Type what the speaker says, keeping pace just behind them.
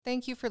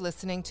Thank you for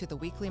listening to the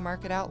Weekly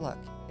Market Outlook.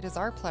 It is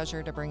our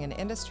pleasure to bring an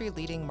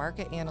industry-leading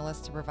market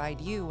analyst to provide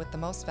you with the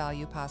most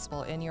value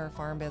possible in your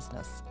farm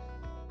business.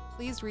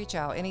 Please reach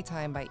out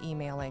anytime by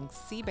emailing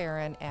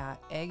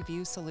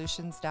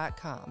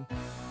cbarron@agviewsolutions.com.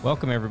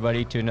 Welcome,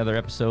 everybody, to another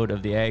episode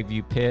of the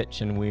AgView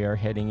Pitch, and we are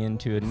heading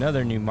into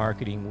another new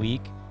marketing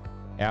week.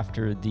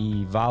 After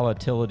the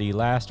volatility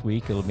last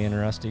week, it'll be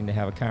interesting to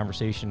have a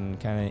conversation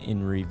kind of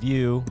in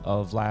review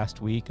of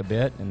last week a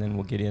bit, and then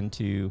we'll get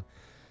into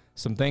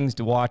some things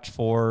to watch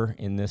for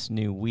in this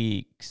new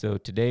week. So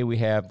today we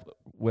have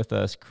with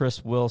us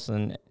Chris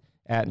Wilson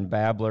at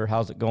Babbler.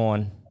 How's it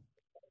going?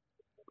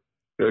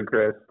 Good,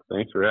 Chris.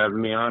 Thanks for having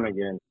me on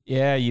again.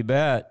 Yeah, you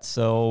bet.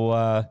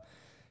 So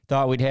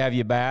thought we'd have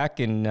you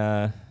back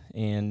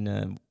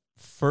and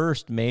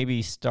first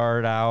maybe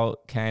start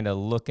out kind of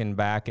looking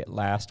back at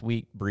last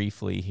week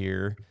briefly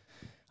here.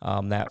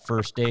 That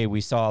first day we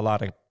saw a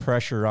lot of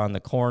pressure on the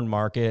corn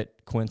market.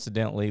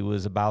 Coincidentally,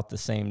 was about the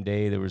same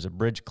day there was a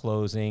bridge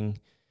closing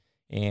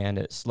and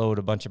it slowed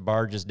a bunch of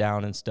barges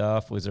down and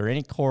stuff. Was there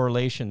any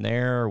correlation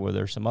there, or were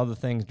there some other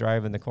things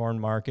driving the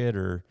corn market,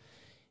 or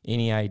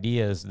any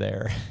ideas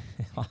there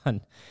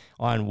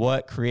on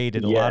what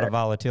created a lot of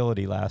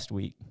volatility last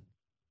week?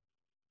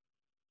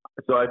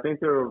 So I think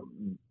this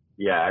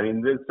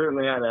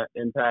certainly had an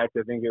impact.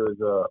 I think it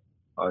was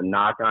a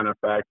knock-on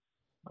effect.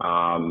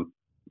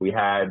 We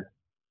had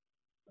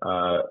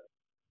a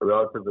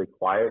relatively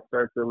quiet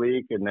start to the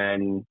week, and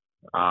then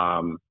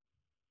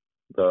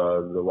the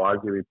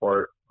WASDE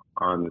report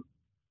on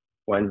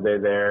Wednesday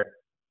there,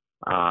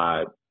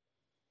 and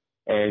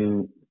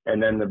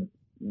then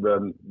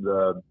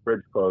the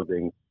bridge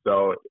closing.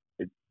 So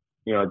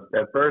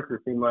at first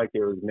it seemed like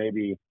it was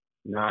maybe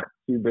not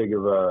too big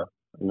of an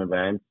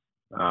event,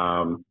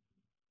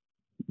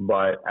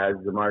 but as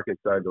the market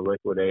started to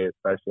liquidate,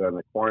 especially on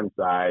the corn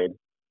side,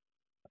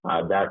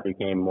 that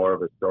became more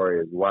of a story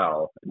as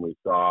well. And we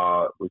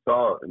saw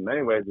in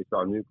many ways, we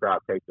saw new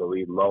crop take the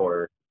lead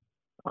lower.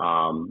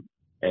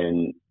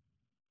 And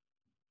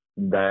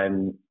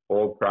then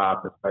old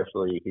crop,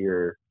 especially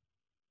here,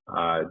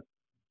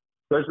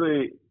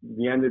 especially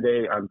the end of the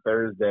day on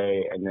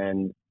Thursday. And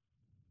then,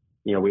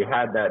 we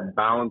had that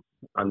bounce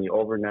on the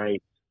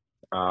overnight,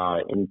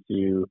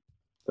 into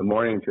the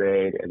morning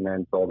trade, and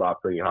then sold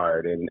off pretty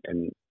hard.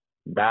 And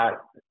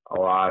that, a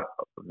lot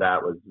of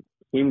that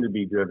seemed to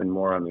be driven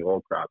more on the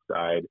old crop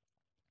side,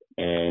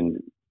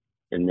 and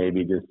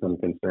maybe just some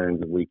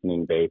concerns of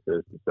weakening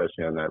basis,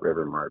 especially on that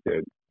river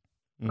market.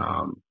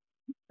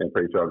 And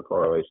pretty strong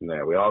correlation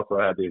there. We also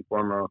had the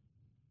Informa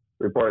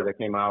report that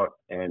came out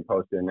and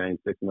posted a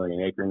 96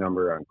 million acre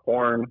number on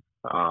corn,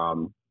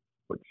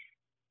 which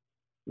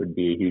would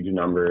be a huge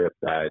number if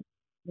that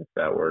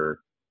were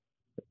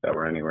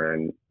anywhere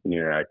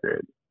near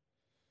accurate.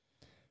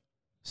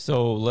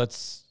 So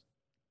let's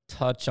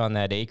touch on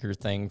that acre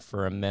thing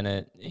for a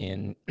minute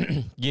and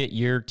get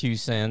your 2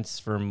 cents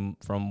from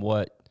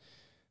what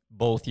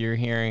both you're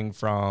hearing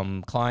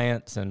from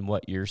clients and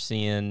what you're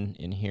seeing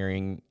and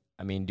hearing.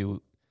 I mean,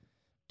 do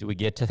we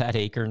get to that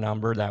acre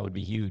number? That would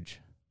be huge.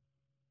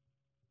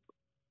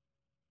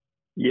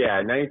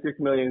 Yeah, 96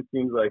 million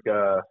seems like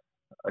a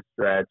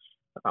stretch.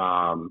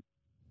 I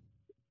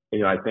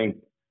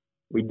think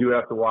we do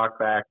have to walk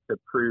back to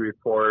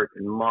pre-report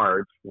in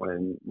March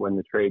when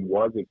the trade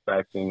was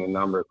expecting a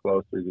number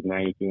closer to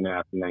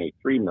 92.5 to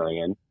 93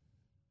 million.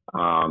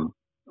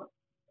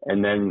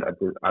 And then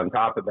on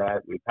top of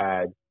that, we've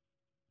had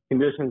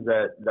conditions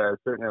that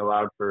certainly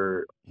allowed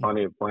for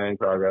plenty of planning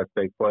progress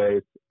to take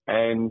place,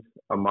 and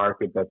a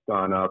market that's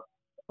gone up,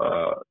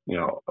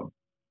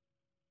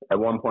 at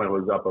one point it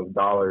was up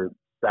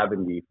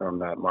 $1.70 from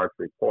that March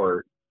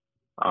report.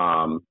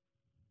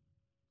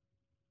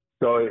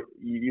 So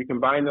you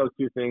combine those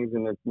two things,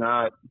 and it's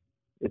not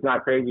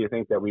crazy to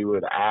think that we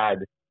would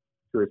add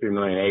 2 or 3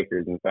 million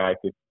acres. In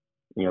fact,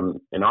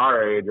 in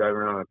our area, driving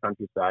around the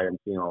countryside, I'm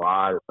seeing a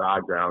lot of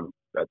sod ground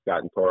that's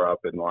gotten tore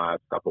up in the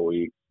last couple of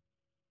weeks,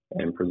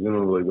 and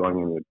presumably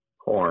going into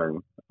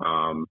corn.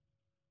 So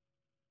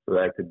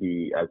that could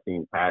be, I've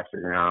seen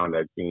pasture ground,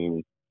 I've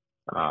seen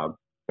a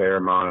fair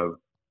amount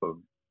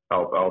of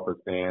alfalfa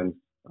stands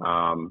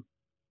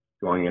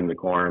going into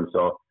corn.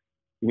 So,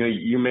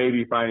 you may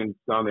be finding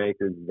some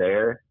acres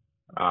there.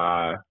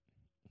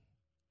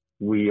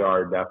 We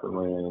are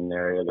definitely in an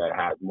area that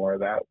has more of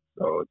that,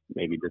 so it's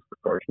maybe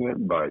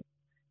disproportionate, but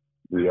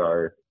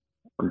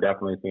I'm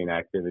definitely seeing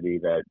activity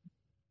that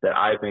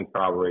I think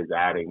probably is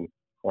adding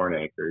corn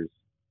acres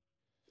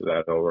to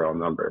that overall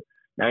number.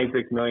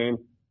 96 million,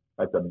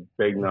 that's a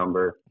big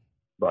number,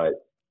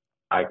 but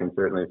I can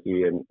certainly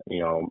see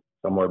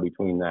somewhere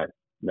between that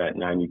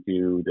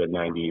 92 to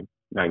 90,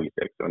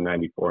 96, so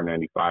 94,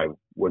 95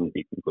 wouldn't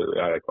be completely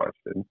out of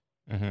question.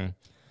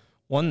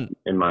 Mm-hmm.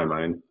 In my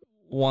mind.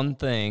 One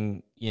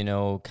thing,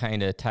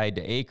 kind of tied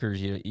to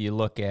acres, you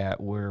look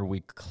at where we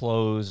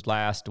closed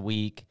last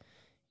week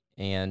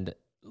and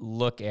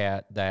look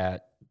at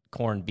that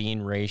corn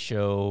bean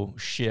ratio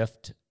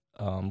shift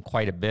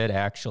quite a bit,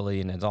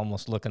 actually, and it's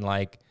almost looking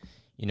like,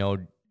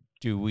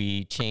 do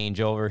we change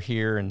over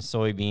here and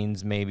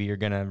soybeans maybe are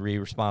going to be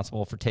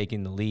responsible for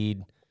taking the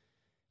lead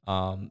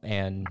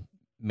and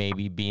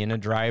maybe being a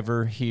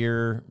driver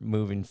here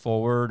moving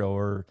forward?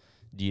 Or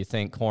do you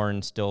think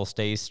corn still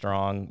stays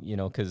strong? You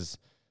know, because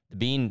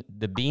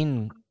the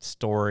bean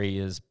story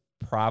is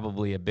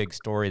probably a big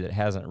story that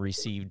hasn't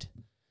received,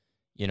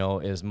 you know,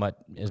 as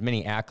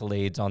many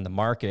accolades on the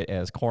market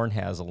as corn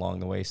has along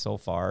the way so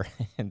far.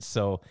 And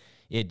so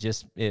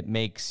it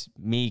makes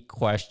me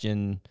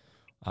question,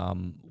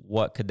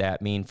 what could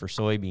that mean for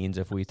soybeans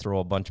if we throw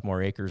a bunch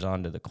more acres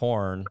onto the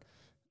corn?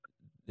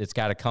 It's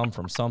got to come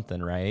from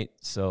something, right?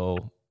 So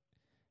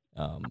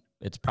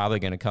it's probably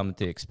going to come at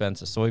the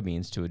expense of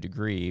soybeans to a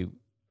degree.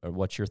 Or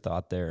what's your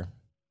thought there?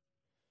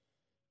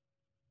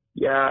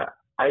 Yeah,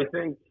 I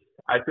feel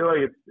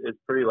like it's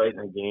pretty late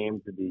in the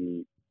game to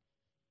be,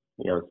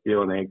 you know,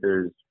 stealing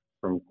acres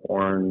from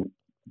corn,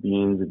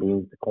 beans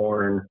to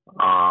corn.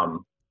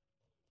 So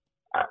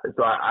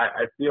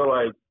I feel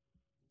like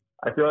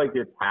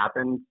it's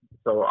happened.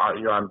 So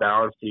you know, on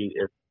balance sheet,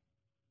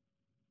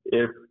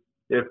 if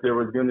there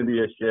was going to be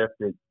a shift,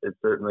 it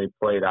certainly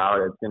played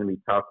out. It's going to be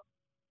tough.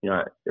 You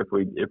know, if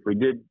we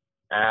did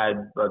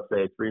add, let's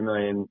say, 3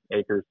 million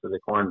acres to the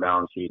corn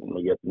balance sheet and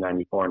we get to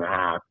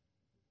 94.5,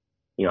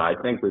 you know, I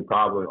think we'd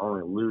probably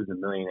only lose 1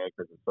 million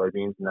acres of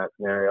soybeans in that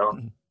scenario.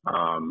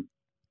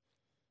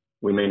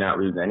 We may not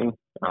lose any.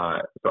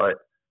 So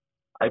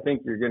I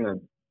think you're going to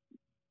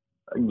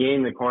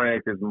gain the corn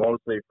acres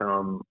mostly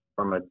from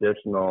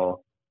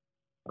additional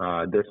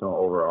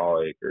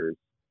overall acres,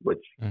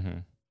 which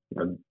you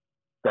know,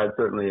 that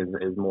certainly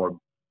is more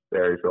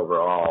bearish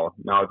overall.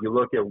 Now, if you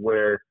look at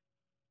where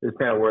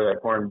that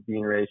corn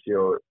bean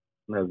ratio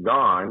has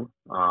gone,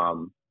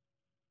 you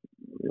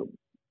know,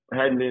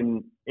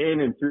 heading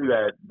in and through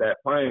that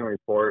planning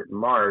report in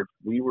March,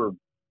 we were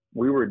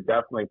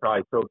definitely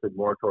probably tilted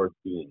more towards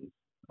beans.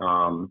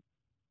 And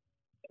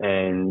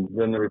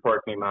then the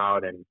report came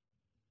out and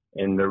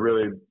there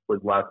really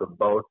was less of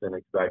both than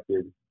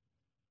expected,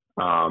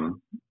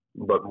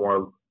 but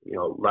more, you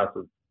know, less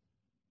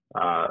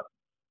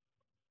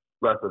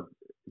of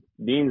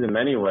beans in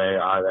many ways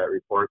out of that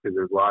report, because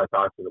there's a lot of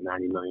talks of a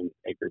 90 million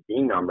acre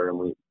bean number, and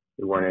we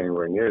weren't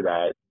anywhere near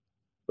that.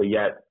 But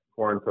yet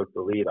corn took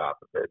the lead off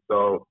of it.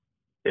 So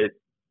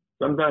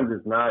sometimes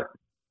it's not,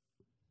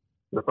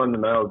 the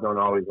fundamentals don't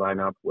always line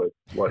up with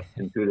what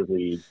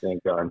intuitively you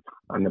think on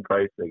the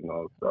price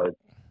signals. So it's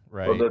a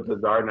little bit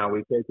bizarre. Now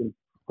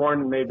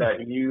corn made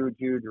that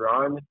huge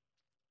run.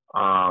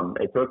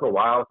 It took a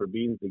while for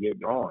beans to get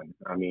going.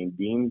 I mean,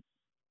 beans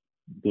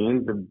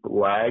have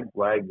lagged,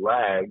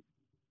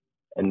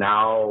 and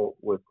now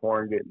with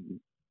corn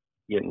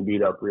getting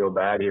beat up real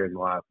bad here in the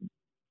last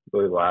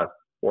 4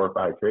 or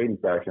 5 trading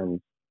sessions,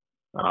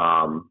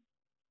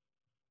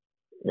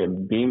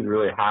 and beans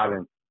really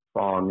haven't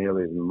fallen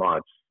nearly as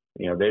much.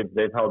 You know,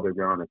 they've held their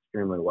ground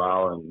extremely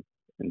well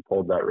and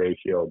pulled that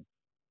ratio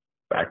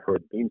back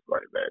towards beans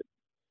quite a bit.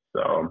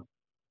 So,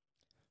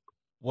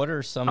 what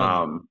are some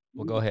of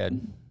well, go ahead.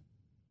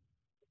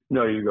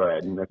 No, you go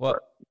ahead.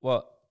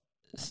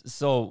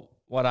 So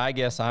what I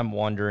guess I'm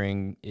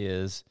wondering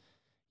is,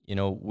 you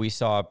know, we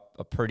saw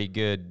a pretty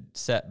good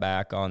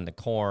setback on the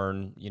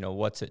corn. You know,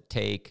 what's it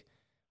take?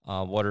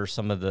 What are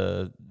some of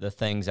the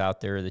things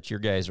out there that your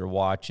guys are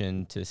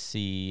watching to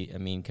see? I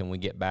mean, can we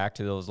get back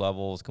to those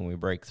levels? Can we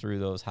break through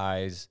those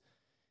highs?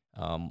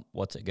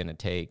 What's it going to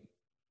take?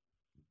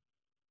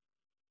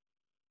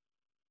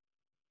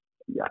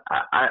 Yeah,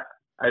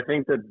 I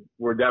think that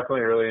we're definitely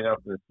early enough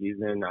in the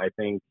season. I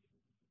think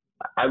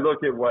I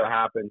look at what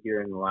happened here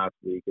in the last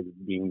week as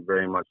being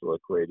very much a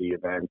liquidity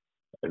event.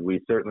 And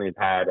we certainly have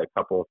had a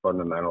couple of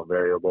fundamental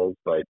variables,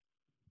 but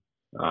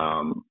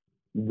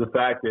the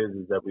fact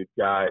is that we've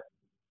got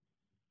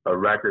a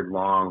record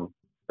long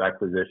spec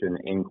position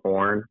in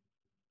corn.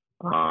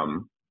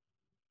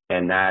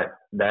 And that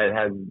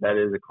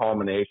is a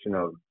culmination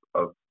of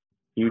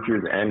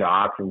futures and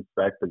option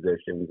spec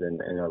positions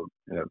and a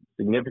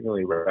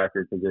significantly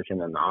record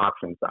position on the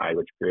option side,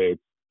 which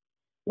creates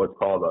what's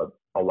called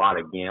a lot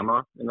of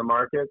gamma in the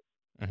market.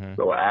 Mm-hmm.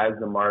 So as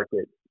the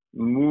market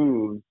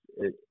moves,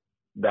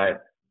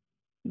 that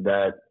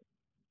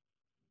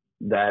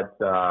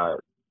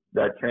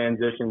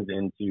transitions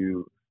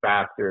into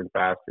faster and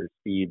faster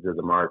speeds of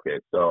the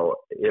market. So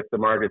if the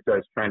market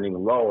starts trending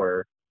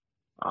lower,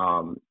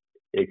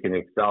 it can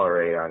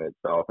accelerate on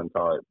itself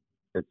until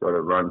it sort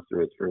of runs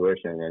through its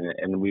fruition.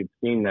 And we've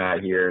seen that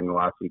here in the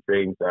last few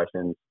trading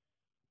sessions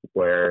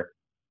where,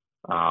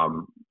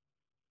 those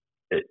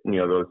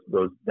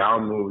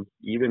down moves,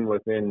 even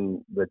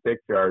within the tick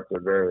charts,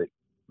 are very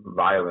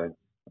violent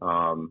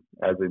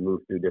as we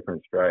move through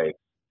different strikes.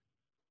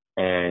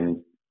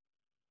 And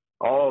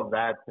all of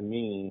that, to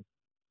me,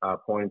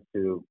 points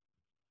to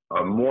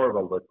more of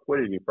a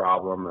liquidity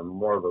problem and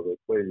more of a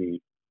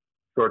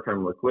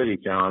short-term liquidity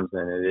challenge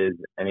than it is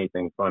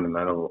anything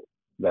fundamental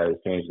that has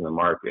changed in the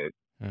market.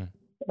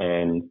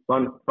 And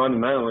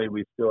fundamentally,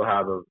 we still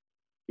have a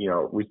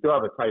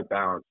tight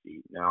balance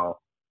sheet. Now,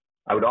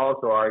 I would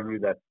also argue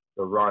that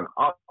the run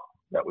up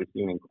that we've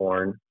seen in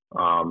corn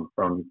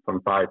from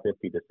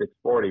 550 to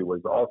 640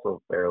 was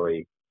also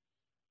fairly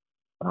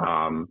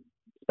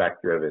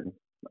spec driven.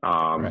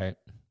 Right.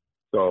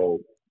 So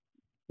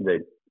they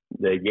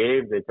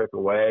took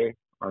away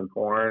on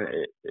corn.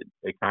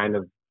 It kind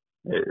of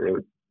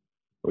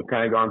we've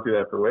kind of gone through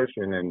that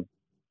fruition, and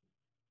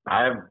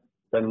I've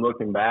been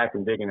looking back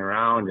and digging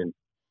around, and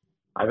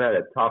I've had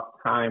a tough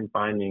time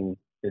finding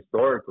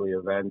historically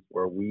events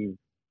where we've,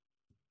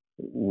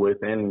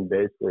 within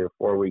basically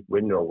a 4-week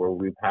window, where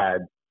we've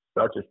had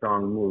such a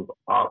strong move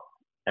up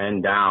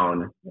and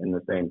down in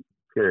the same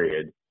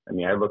period. I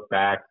mean, I look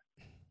back,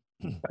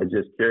 I'm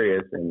just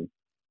curious, and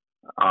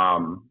I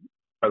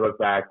look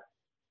back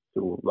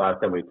to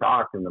last time we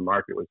talked, and the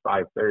market was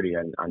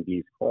 530 on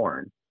D's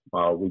corn.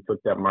 Well, we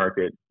took that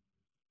market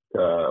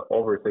to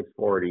over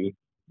 640,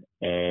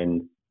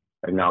 and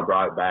now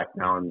brought it back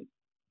down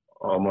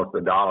almost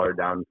 $1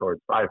 down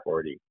towards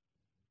 540,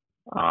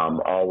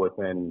 all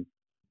within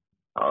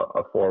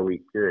a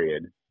 4-week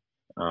period.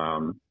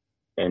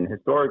 And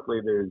historically,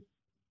 there's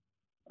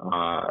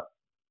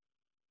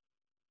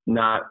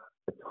not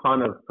a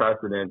ton of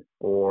precedent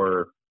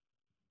for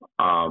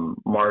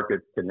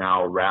markets to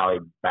now rally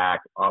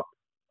back up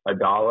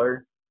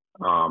 $1.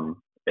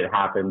 It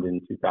happened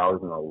in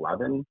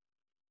 2011,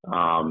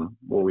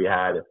 where we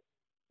had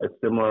a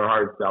similar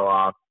hard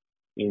sell-off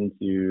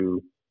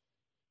into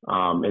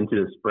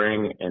the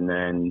spring, and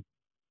then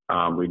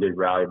we did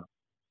rally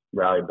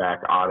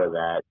back out of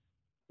that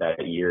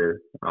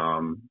year,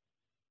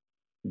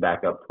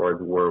 back up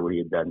towards where we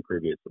had been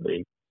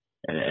previously,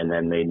 and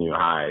then made new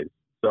highs.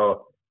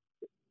 So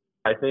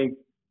I think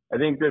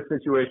this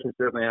situation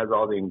certainly has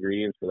all the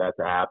ingredients for that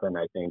to happen.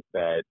 I think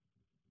that,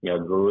 the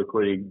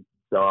liquidity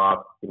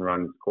sell-off can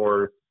run its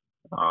course.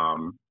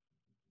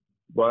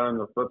 But on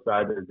the flip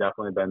side, there's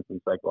definitely been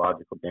some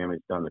psychological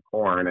damage done to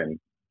corn, and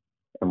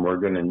we're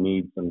going to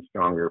need some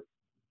stronger,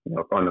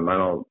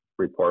 fundamental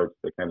reports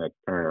to kind of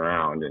turn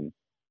around. And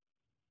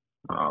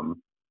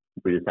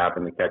we just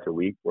happened to catch a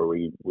week where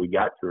we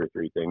got 2 or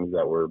 3 things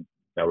that were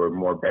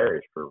more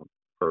bearish for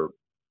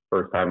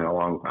first time in a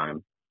long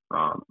time.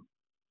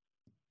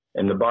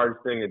 And the barge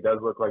thing, it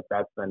does look like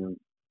that's been,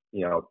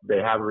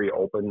 they have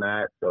reopened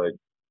that. So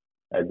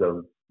as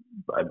of,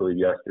 I believe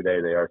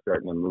yesterday, they are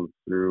starting to move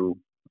through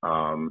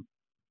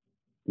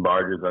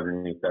barges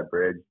underneath that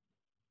bridge.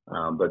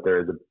 But there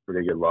is a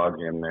pretty good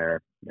logjam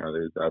there.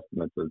 There's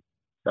estimates of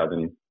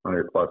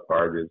 700 plus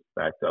barges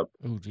backed up.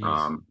 Oh,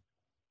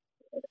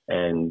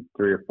 and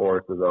 3 or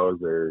 4 of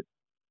those are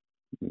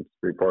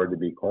reported to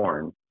be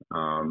corn.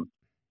 So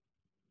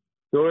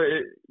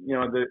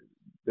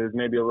there's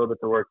maybe a little bit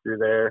to work through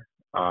there.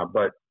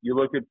 But you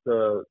look at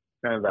the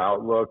kind of the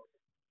outlook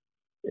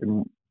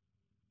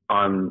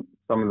on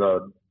some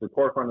of the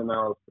core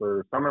fundamentals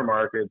for summer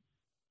markets.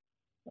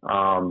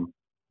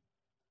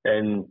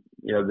 And,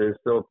 there's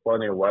still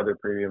plenty of weather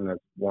premium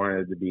that's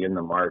warranted to be in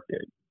the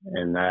market.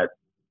 And that,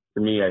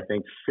 to me, I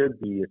think should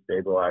be a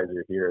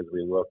stabilizer here as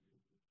we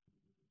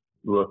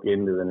look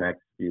into the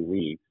next few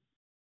weeks.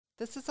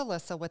 This is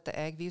Alyssa with the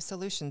AgView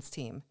Solutions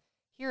team.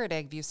 Here at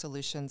AgView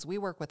Solutions, we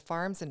work with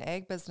farms and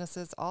ag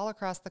businesses all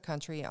across the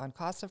country on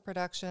cost of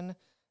production,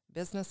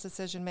 business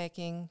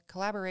decision-making,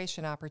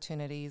 collaboration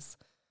opportunities,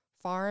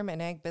 farm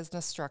and ag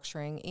business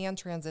structuring, and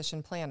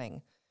transition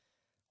planning.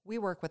 We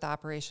work with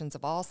operations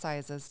of all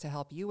sizes to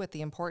help you with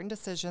the important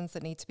decisions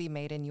that need to be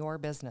made in your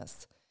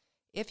business.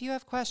 If you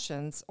have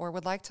questions or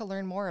would like to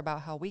learn more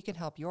about how we can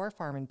help your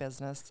farm and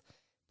business,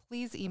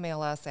 please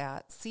email us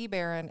at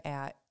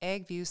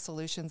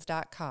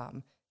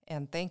cbaron@agviewsolutions.com.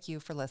 And thank you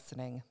for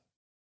listening.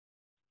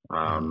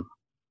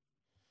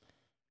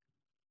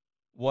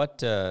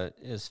 What,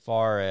 as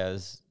far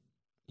as,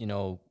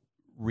 so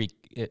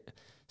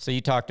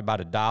you talked about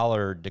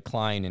 $1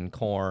 decline in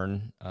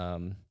corn,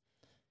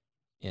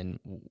 and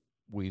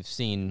we've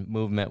seen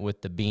movement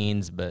with the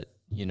beans, but,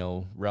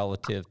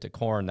 relative to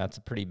corn, that's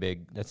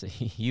a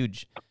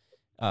huge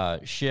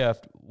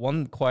shift.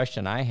 One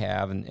question I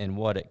have, and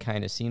what it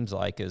kind of seems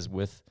like, is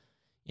with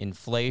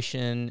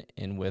inflation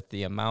and with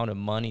the amount of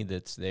money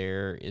that's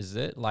there, is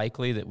it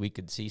likely that we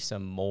could see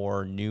some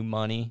more new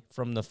money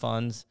from the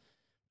funds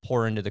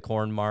pour into the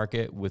corn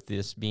market, with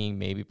this being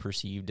maybe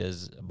perceived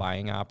as a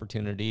buying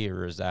opportunity,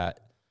 or is that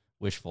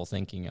wishful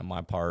thinking on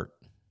my part?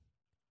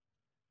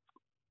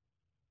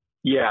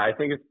 Yeah, I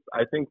think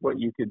what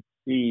you could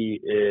see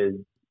is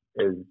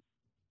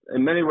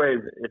in many ways,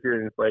 if you're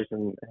an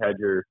inflation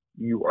hedger,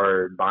 you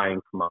are buying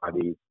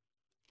commodities,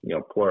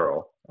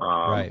 plural.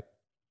 Right.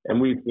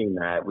 And we've seen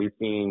that. We've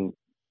seen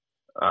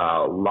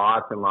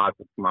lots and lots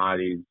of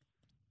commodities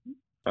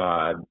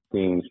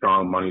seeing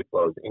strong money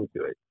flows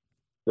into it.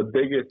 The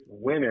biggest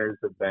winners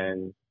have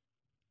been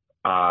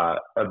the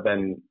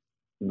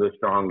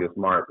strongest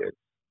markets,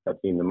 have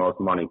seen the most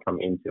money come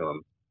into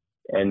them.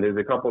 And there's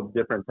a couple of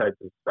different types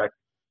of spec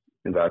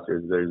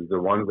investors. There's the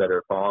ones that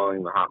are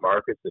following the hot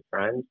markets, the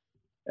trends,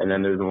 and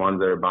then there's the ones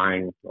that are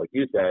buying, like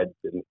you said,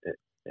 to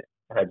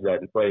hedge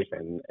that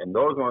inflation. And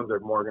those ones are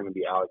more going to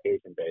be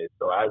allocation based.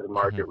 So as the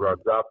market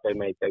rubs up, they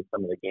may take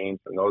some of the gains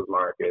from those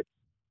markets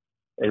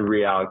and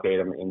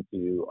reallocate them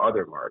into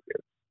other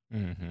markets.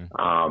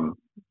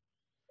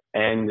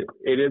 And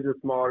it is a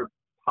smaller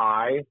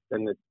pie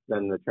than the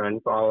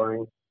trend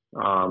following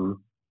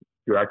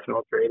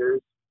directional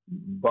traders,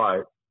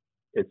 but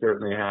it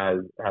certainly has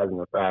an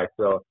effect.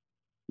 So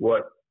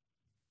what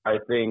I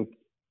think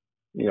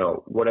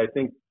you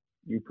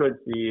could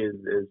see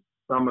is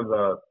some of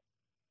those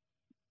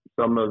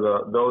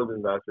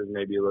investors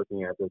may be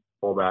looking at this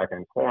pullback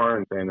in corn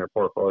and saying their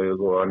portfolio is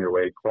a little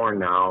underweight corn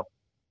now.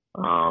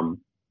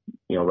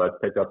 Let's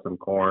pick up some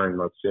corn,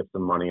 let's shift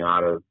some money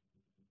out of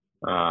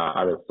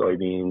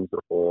soybeans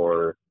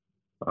or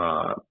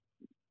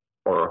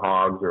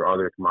hogs or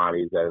other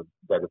commodities that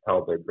have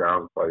held their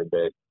ground quite a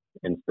bit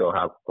and still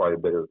have quite a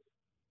bit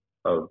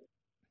of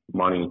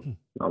money,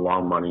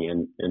 long money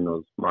in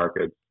those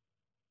markets.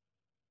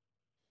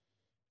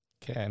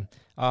 Okay.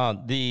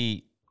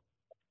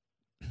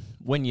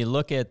 When you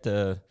look at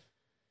the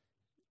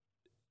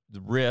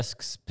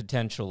risks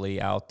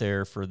potentially out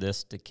there for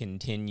this to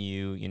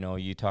continue,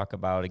 you talk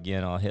about,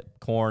 again, I'll hit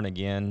corn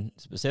again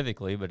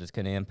specifically, but it's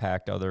going to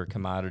impact other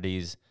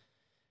commodities.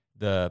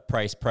 The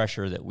price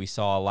pressure that we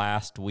saw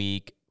last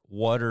week,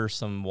 what are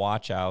some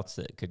watch outs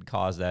that could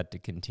cause that to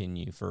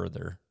continue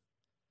further?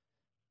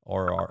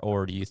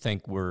 Or do you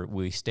think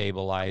we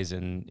stabilize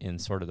in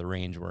sort of the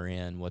range we're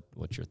in?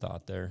 What's your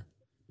thought there?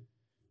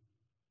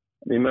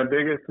 I mean, my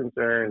biggest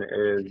concern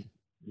is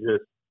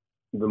just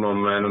the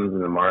momentum in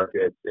the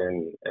markets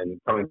and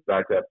coming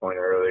back to that point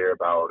earlier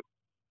about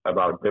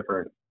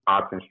different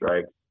option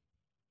strikes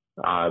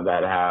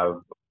that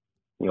have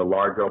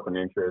large open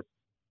interest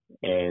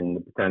and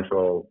the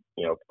potential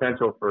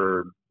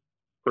for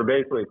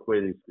basically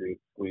liquidity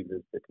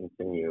squeezes to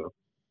continue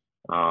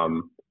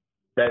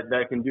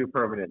that can do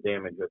permanent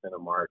damage within a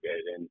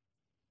market. And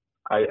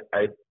I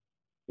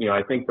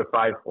think the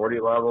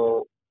 540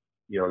 level,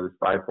 this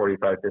 540,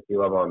 550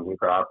 level on new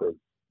crop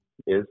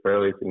is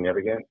fairly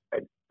significant.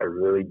 I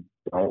really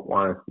don't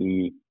want to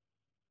see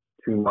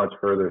too much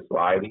further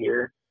slide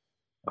here.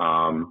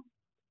 So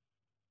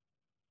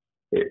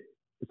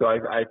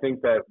I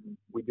think that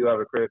we do have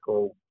a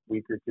critical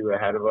week or two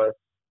ahead of us.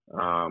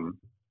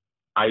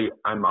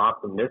 I'm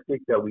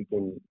optimistic that we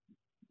can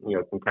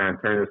kind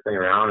of turn this thing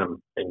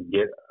around and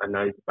get a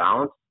nice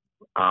bounce.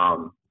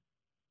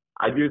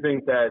 I do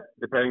think that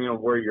depending on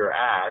where you're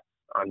at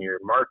on your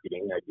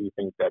marketing, I do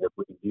think that if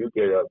we do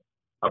get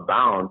a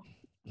bounce,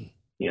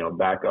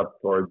 back up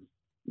towards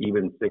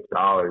even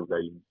 $6,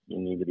 that you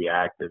need to be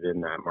active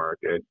in that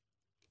market.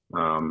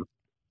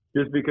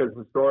 Just because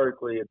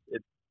historically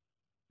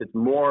there's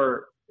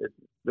more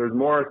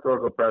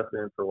historical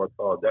precedent for what's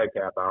called a dead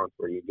cat bounce,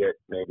 where you get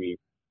maybe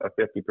a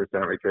 50%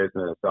 retracement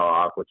and a sell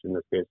off, which in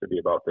this case would be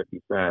about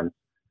 50 cents,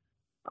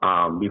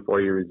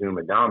 before you resume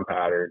a down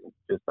pattern,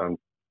 just on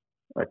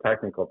a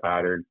technical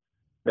pattern,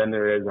 than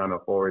there is on a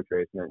full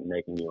retracement and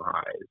making new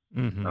highs.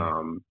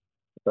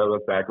 So I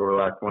look back over the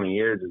last 20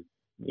 years, there's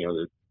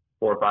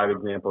 4 or 5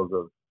 examples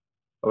of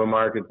a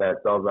market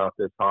that sells off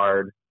this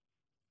hard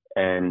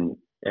and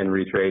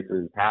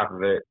retraces half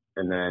of it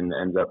and then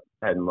ends up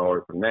heading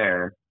lower from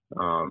there.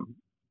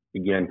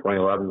 Again,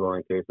 2011 is the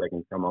only case I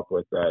can come up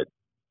with that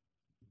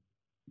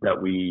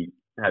we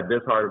had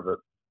this hard of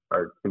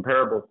a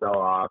comparable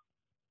sell-off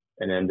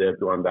and ended up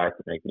going back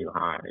to make new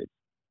highs.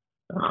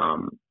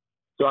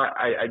 So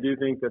I do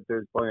think that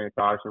there's plenty of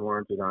caution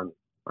warranted on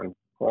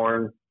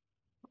corn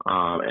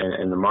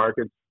and the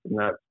markets from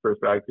that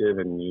perspective,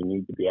 and you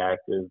need to be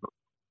active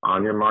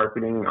on your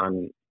marketing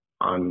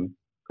on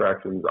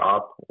corrections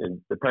up. It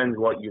depends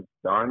what you've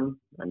done.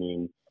 I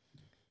mean,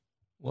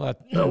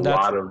 that's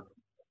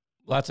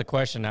a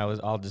question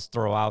I'll just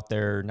throw out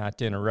there, not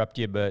to interrupt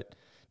you, but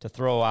to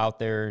throw out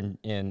there,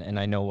 and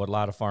I know what a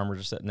lot of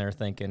farmers are sitting there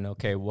thinking,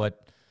 okay,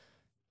 what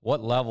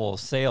level of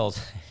sales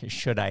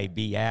should I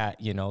be at?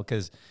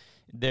 Because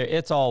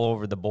it's all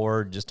over the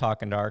board. Just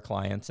talking to our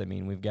clients, I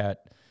mean, we've got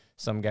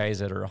some guys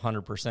that are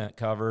 100%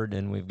 covered,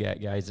 and we've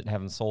got guys that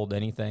haven't sold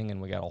anything,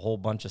 and we got a whole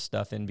bunch of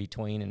stuff in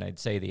between. And I'd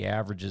say the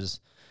averages,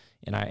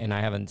 and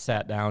I haven't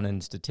sat down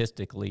and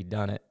statistically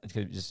done it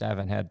because just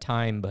haven't had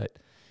time, but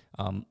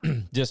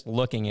just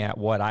looking at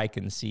what I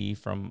can see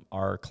from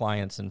our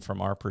clients and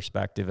from our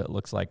perspective, it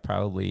looks like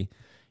probably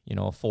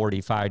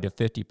 45 to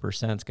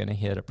 50% is going to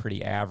hit a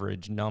pretty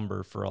average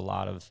number for a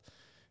lot of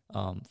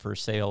for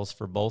sales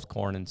for both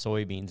corn and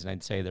soybeans, and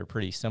I'd say they're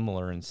pretty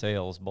similar in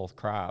sales, both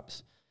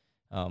crops.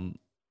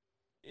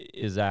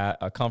 Is that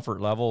a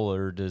comfort level,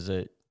 or does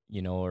it,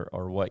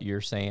 or what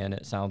you're saying?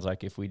 It sounds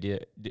like if we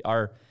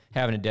are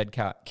having a dead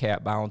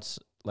cat bounce,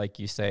 like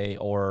you say,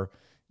 or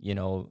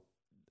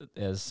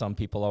as some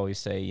people always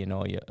say,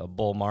 a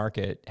bull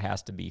market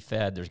has to be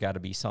fed. There's got to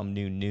be some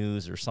new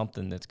news or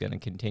something that's going to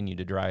continue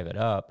to drive it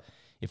up.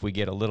 If we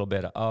get a little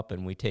bit of up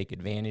and we take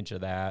advantage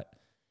of that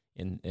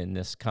in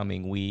this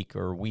coming week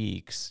or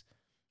weeks,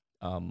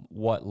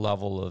 what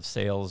level of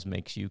sales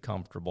makes you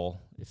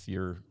comfortable if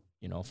you're,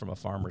 from a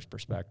farmer's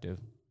perspective?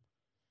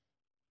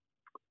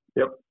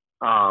 Yep.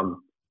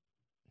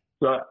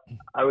 So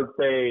I would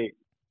say,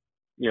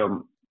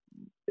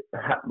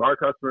 our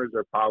customers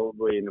are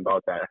probably in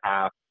about that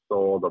half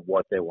sold of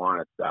what they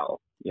want to sell,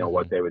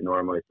 what they would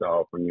normally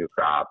sell for new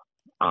crop.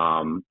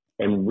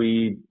 And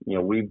we've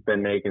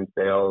been making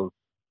sales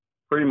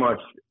pretty much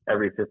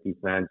every 50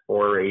 cents,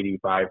 480,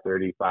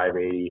 530,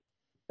 580,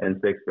 and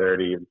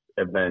 630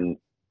 have been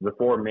the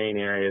four main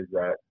areas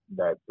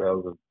that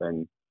sales have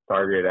been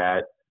targeted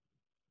at.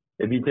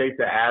 If you take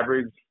the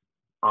average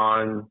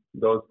on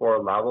those four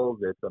levels,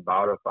 it's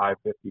about a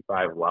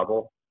 555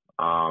 level.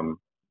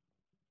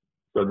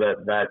 So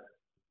that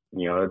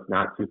it's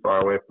not too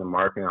far away from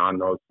marking on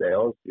those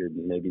sales. You're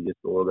maybe just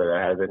a little bit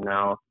ahead of it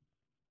now.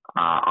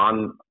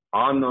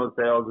 On those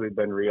sales, we've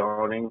been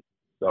re-owning.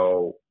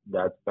 So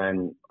that's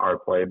been our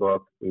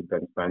playbook. We've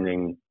been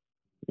spending,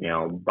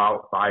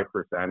 about 5%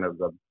 of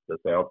the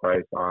sale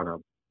price on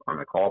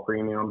a call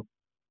premium,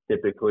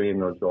 typically in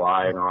those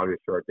July and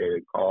August short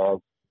dated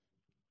calls.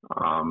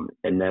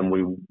 And then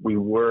we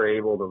were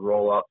able to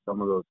roll up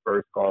some of those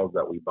first calls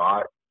that we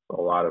bought. So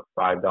a lot of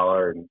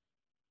 $5 and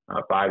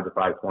 $5 to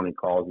 $5.20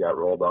 calls got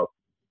rolled up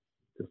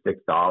to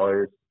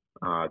 $6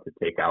 to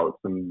take out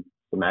some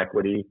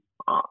equity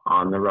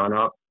on the run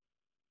up.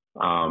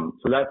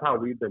 So that's how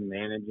we've been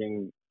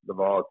managing the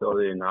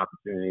volatility and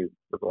opportunities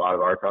with a lot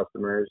of our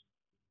customers.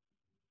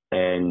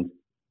 And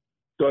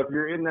so if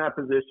you're in that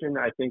position,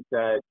 I think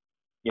that,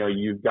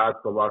 you've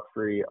got the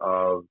luxury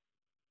of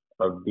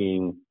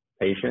being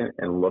patient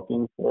and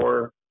looking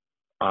for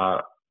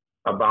a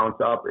bounce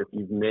up. If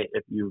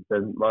you've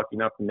been lucky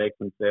enough to make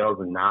some sales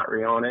and not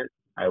re-own it,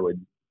 I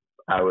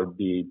would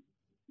be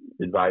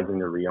advising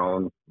to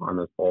re-own on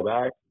this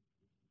pullback.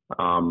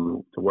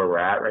 To where we're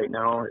at right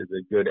now is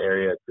a good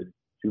area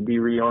to be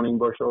re-owning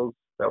bushels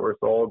that were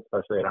sold,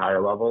 especially at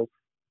higher levels.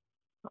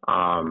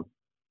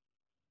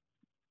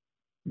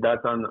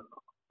 That's on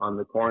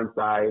the corn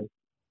side.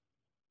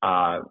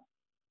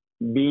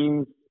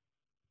 Beans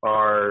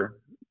are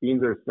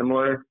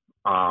similar.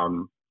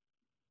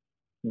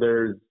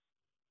 There's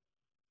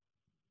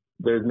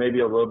maybe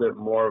a little bit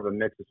more of a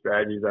mix of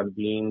strategies on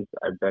beans.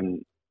 I've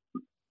been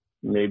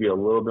maybe a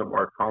little bit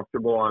more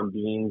comfortable on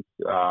beans,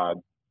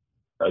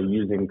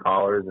 using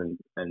collars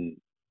and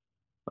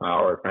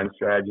or fence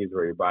strategies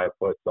where you buy a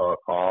put, sell a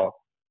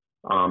call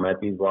at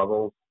these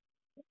levels,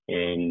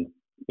 and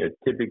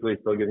typically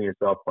still giving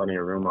yourself plenty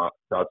of room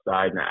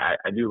outside. And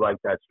I do like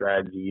that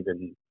strategy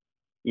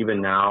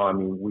even now. I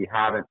mean, we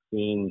haven't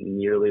seen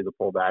nearly the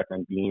pullback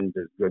on beans.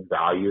 There's good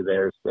value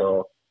there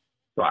still.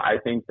 So I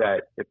think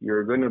that if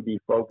you're going to be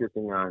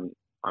focusing on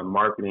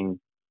marketing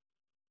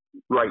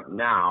right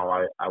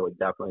now, I would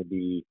definitely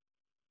be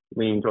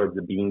leaning towards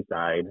the bean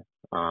side.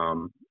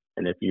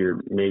 And if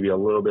you're maybe a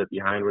little bit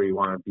behind where you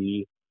want to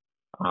be,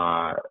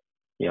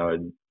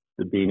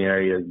 the bean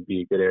area would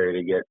be a good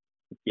area to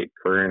get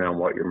current on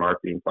what your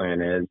marketing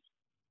plan is.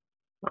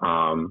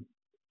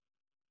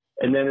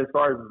 And then as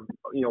far as,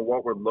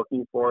 what we're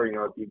looking for,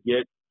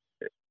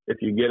 if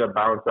you get a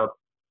bounce up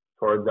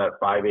towards that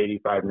 580,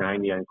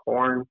 590 on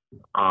corn,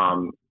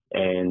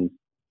 and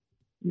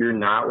you're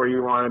not where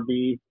you want to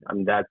be, I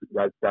mean, that's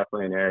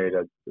definitely an area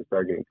to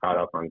start getting caught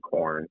up on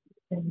corn.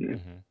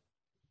 Mm-hmm.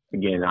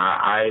 Again,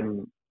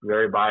 I'm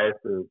very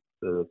biased to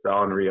the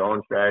sell and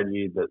re-own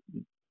strategy. That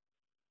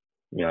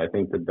I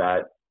think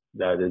that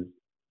is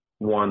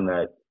one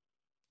that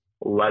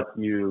lets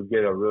you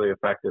get a really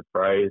effective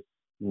price.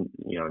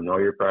 Know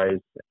your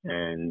price,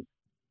 and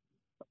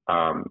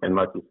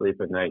lets you sleep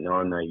at night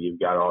knowing that you've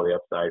got all the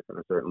upside from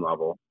a certain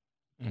level,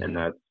 mm-hmm. and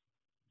that's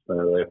a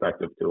really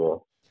effective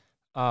tool.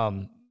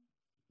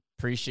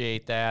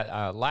 Appreciate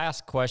that.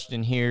 Last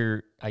question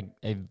here.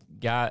 I've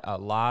got a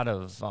lot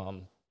of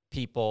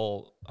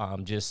people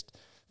just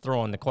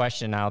throwing the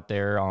question out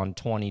there on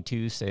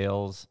 22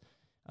 sales.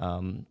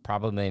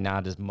 Probably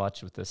not as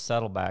much with the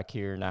settle back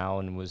here now,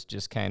 and was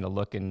just kind of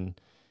looking.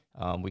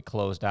 We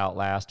closed out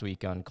last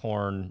week on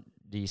corn,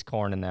 D's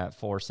corn in that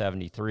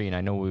 473, and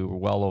I know we were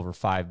well over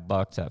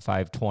 $5 at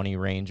 520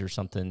 range or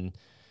something.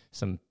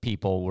 Some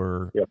people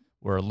were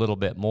a little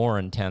bit more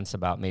intense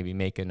about maybe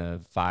making a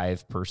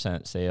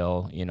 5%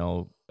 sale,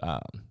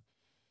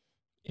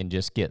 and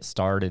just get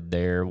started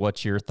there.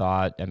 What's your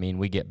thought? I mean,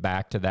 we get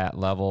back to that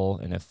level,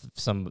 and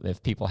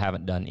if people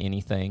haven't done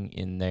anything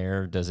in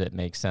there, does it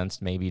make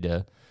sense maybe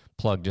to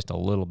plug just a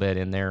little bit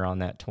in there on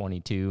that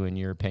 22, in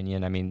your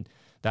opinion? I mean,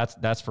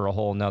 that's for a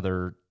whole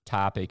nother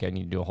topic. I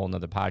need to do a whole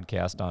nother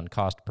podcast on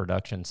cost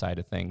production side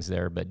of things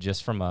there, but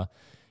just from a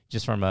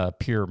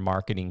pure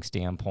marketing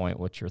standpoint,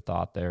 what's your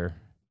thought there?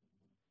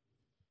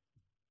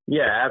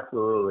 Yeah,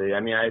 absolutely. I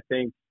mean, I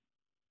think,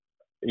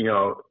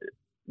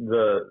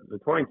 the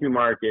 22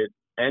 market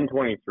and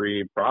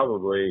 23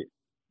 probably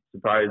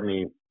surprised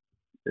me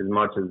as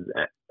much as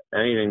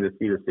anything to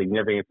see the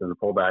significance in the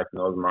pullbacks in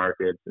those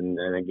markets. And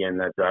again,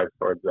 that drives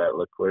towards that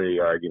liquidity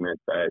argument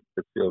that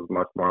it feels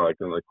much more like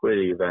a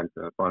liquidity event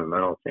than a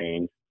fundamental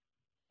change.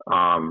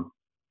 I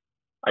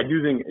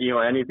do think,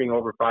 anything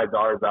over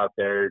 $5 out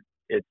there,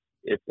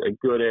 it's a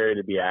good area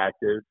to be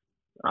active,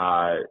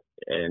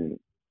 and,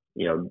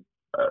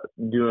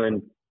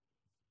 doing,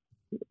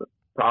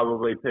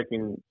 probably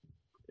picking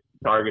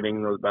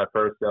targeting that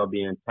first sale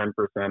being 10%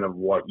 of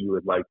what you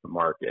would like to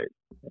market.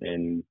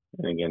 And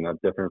again,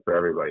 that's different for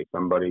everybody.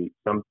 Some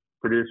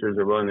producers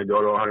are willing to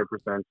go to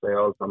 100%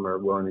 sales. Some are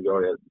willing to go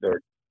to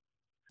their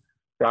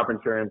crop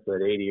insurance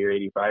at 80 or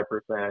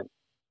 85%.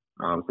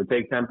 So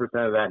take 10%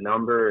 of that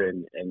number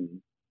and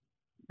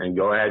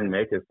go ahead and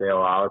make a sale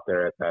out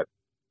there at that,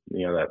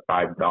 that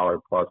 $5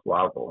 plus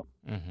level.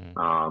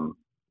 Mm-hmm.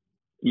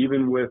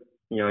 Even with,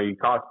 your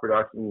cost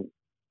production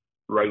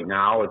right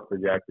now, it's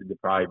projected to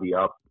probably be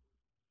up,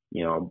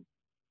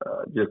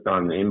 just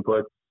on the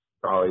inputs,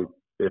 probably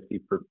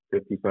 50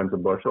 cents a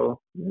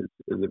bushel is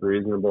a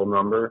reasonable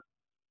number.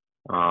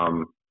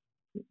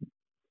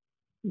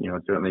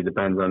 It certainly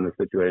depends on the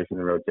situation,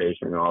 the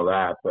rotation, and all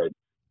that. But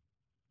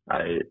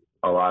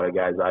a lot of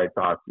guys I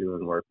talk to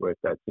and work with,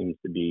 that seems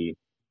to be,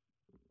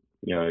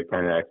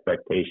 kind of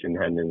expectation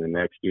heading into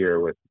next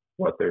year with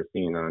what they're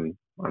seeing on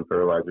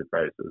fertilizer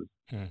prices,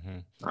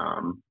 mm-hmm.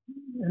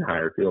 And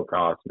higher fuel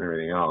costs and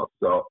everything else.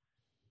 So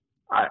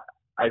I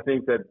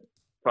think that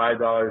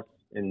 $5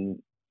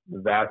 in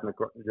the vast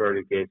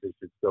majority of cases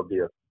should still be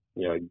a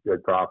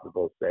good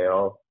profitable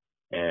sale,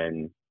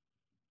 and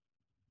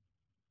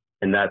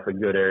that's a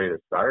good area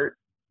to start.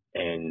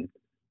 And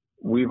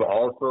we've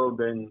also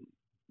been,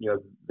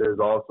 there's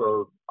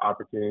also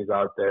opportunities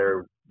out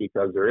there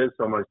because there is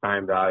so much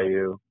time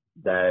value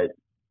that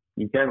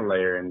you can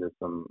layer into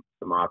some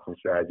option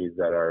strategies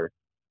that are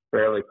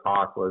fairly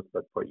costless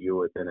but put you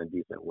within a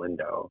decent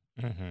window.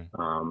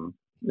 Mm-hmm.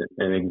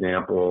 An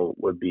example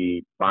would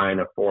be buying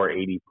a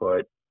 480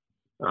 put,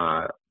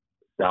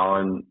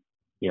 selling,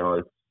 a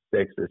 $6 or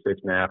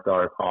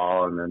 $6.50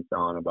 call, and then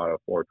selling about a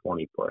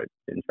 420 put,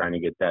 and trying to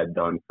get that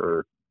done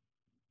for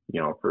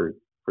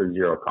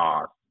zero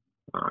cost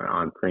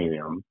on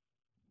premium.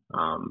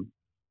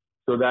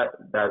 So that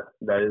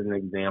is an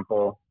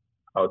example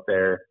out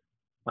there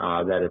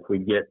that if we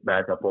get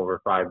back up over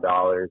 $5,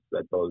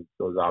 that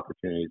those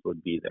opportunities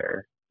would be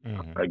there.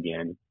 Mm-hmm.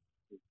 Again.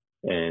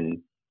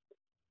 And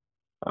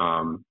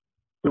so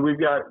we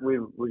got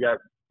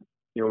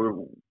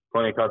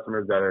plenty of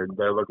customers that are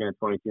looking at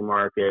 22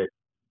 market.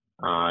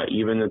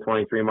 Even the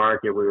 23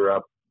 market, we were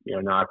up,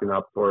 knocking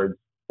up towards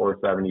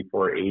 470,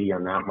 480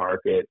 on that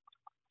market.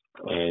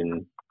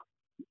 And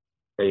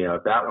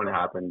if that one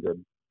happened to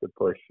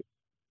push,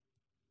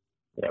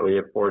 we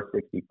have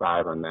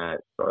 465 on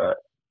that. So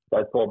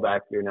that pulled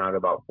back here now to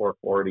about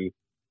 440.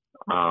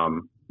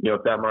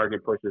 If that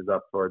market pushes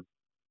up towards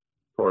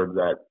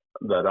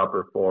that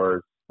upper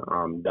fours,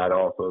 that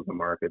also is a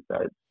market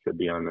that should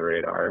be on the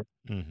radar.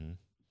 Mm-hmm.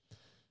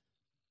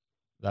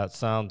 That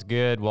sounds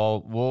good.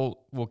 Well,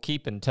 we'll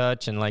keep in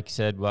touch, and like you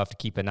said, we'll have to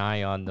keep an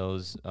eye on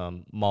those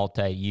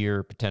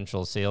multi-year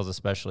potential sales,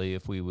 especially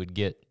if we would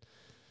get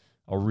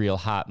a real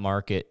hot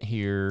market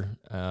here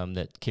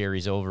that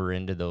carries over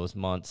into those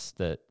months.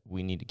 That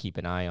we need to keep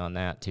an eye on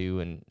that too.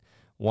 And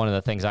one of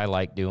the things I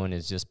like doing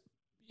is just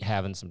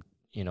having some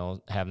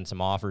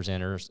offers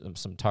in or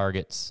some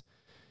targets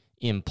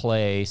in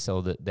play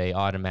so that they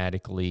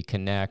automatically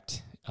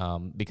connect,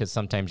 because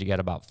sometimes you got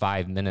about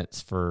 5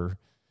 minutes for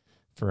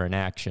an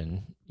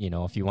action.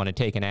 If you want to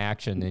take an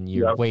action and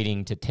you're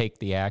waiting to take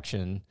the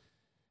action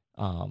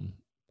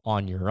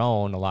on your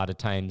own, a lot of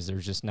times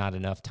there's just not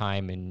enough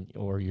time,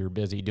 or you're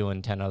busy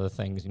doing 10 other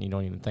things and you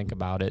don't even think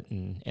about it,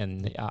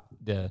 and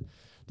the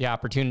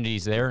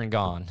opportunity's there and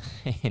gone.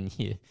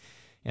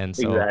 and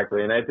so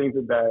exactly. And I think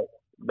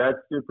that's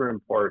super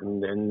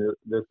important in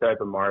this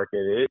type of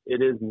market.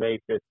 It is May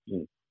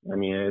 15th. I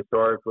mean,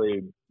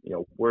 historically,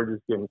 we're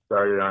just getting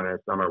started on our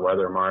summer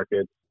weather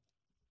markets.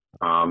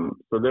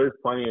 So there's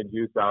plenty of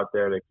juice out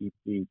there to keep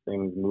these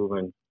things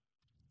moving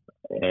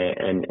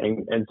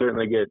and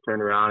certainly get it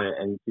turned around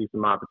and see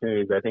some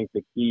opportunities. I think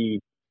the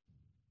key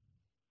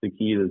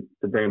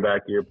to bring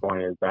back to your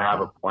point is to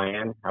have a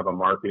plan, have a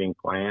marketing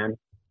plan,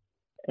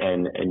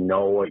 and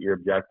know what your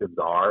objectives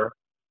are.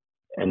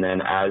 And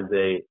then as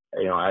they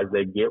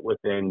get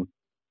within,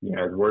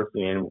 as we're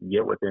seeing,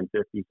 get within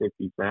 50,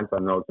 60 cents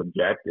on those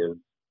objectives,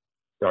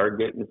 start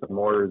getting some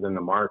orders in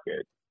the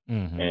market,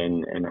 mm-hmm.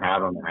 and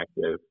have them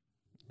active.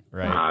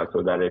 Right.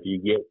 So that if you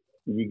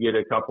get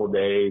a couple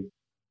days,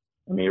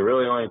 I mean, it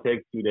really only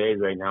takes 2 days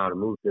right now to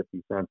move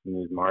 50 cents in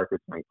these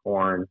markets on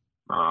corn.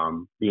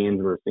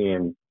 Beans, we're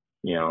seeing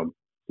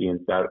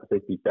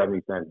 60,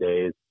 70 cent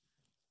days.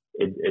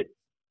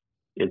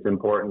 It's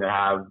important to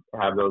have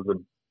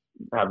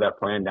that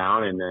plan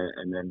down, and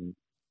then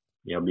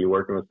be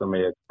working with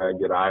somebody that's got a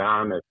good eye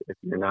on if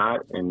you're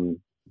not, and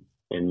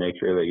make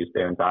sure that you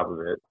stay on top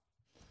of it.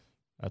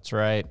 That's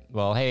right.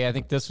 Well, hey, I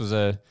think this was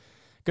a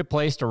good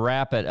place to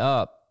wrap it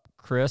up.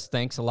 Chris,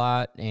 thanks a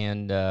lot.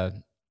 And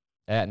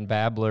At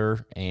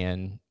Babbler,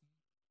 and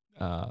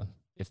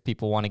if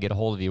people want to get a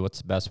hold of you,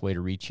 what's the best way to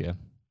reach you?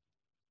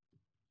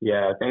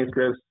 Yeah, thanks,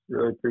 Chris.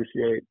 Really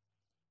appreciate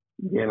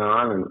getting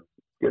on, and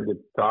good to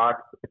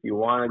talk. If you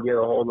want to get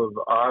a hold of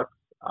us,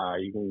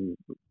 you can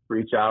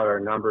reach out.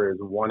 Our number is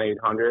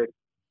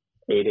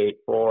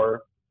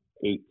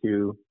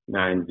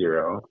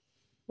 1-800-884-8290,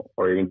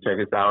 or you can check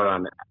us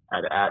out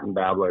at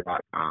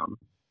atandbabbler.com.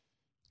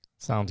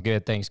 Sounds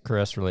good. Thanks,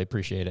 Chris. Really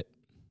appreciate it.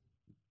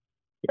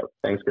 Yep.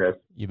 Thanks, Chris.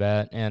 You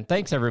bet. And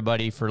thanks,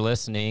 everybody, for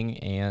listening.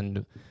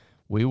 And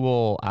we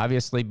will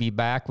obviously be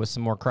back with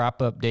some more crop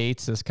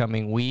updates this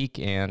coming week.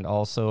 And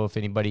also, if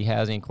anybody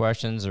has any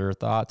questions or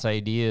thoughts,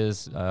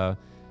 ideas,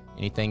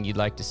 anything you'd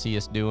like to see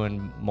us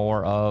doing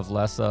more of,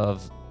 less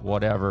of,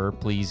 whatever,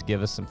 please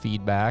give us some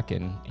feedback.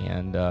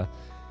 And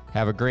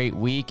have a great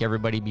week.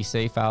 Everybody be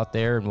safe out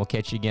there. And we'll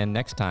catch you again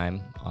next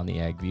time on the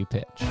AgView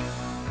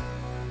Pitch.